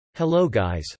Hello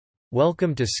guys.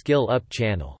 Welcome to Skill Up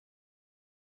channel.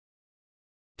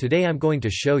 Today I'm going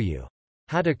to show you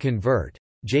how to convert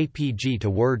JPG to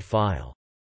Word file.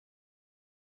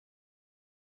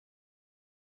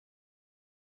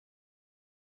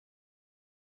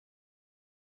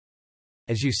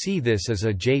 As you see, this is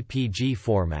a JPG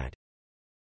format.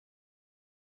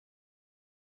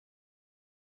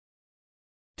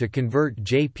 To convert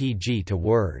JPG to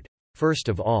Word, first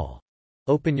of all,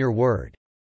 open your Word.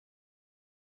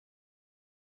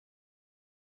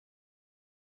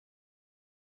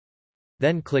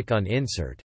 Then click on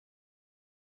Insert.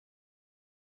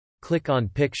 Click on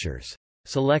Pictures.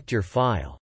 Select your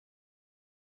file.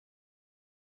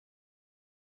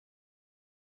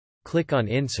 Click on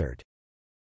Insert.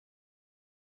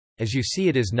 As you see,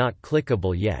 it is not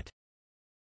clickable yet.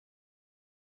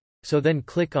 So then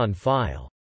click on File.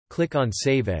 Click on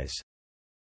Save As.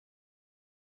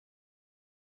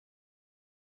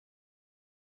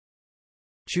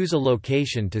 Choose a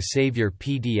location to save your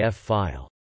PDF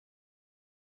file.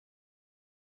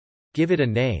 Give it a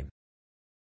name.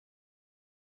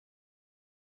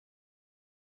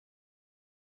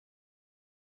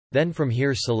 Then from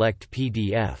here select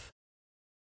PDF.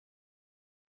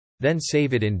 Then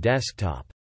save it in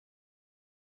desktop.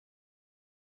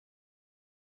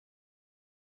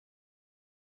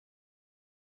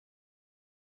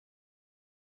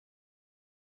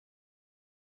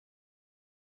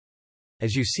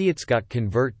 As you see, it's got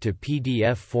convert to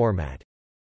PDF format.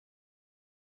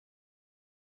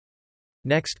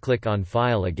 Next, click on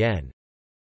File again.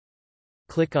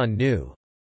 Click on New.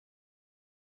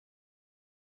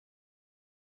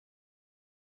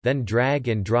 Then drag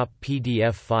and drop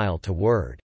PDF file to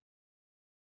Word.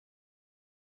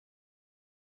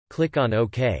 Click on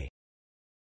OK.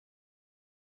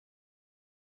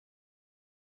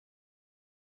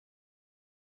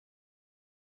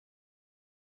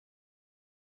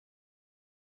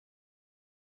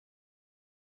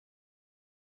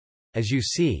 As you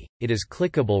see, it is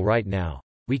clickable right now.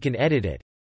 We can edit it.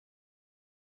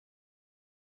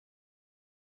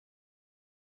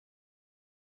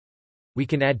 We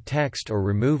can add text or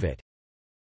remove it.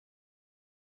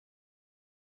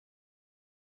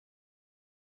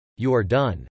 You are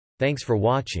done. Thanks for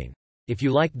watching. If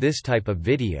you like this type of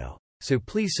video, so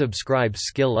please subscribe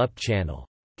Skill Up channel.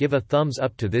 Give a thumbs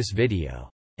up to this video.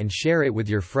 And share it with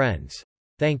your friends.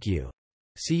 Thank you.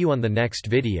 See you on the next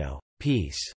video.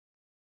 Peace.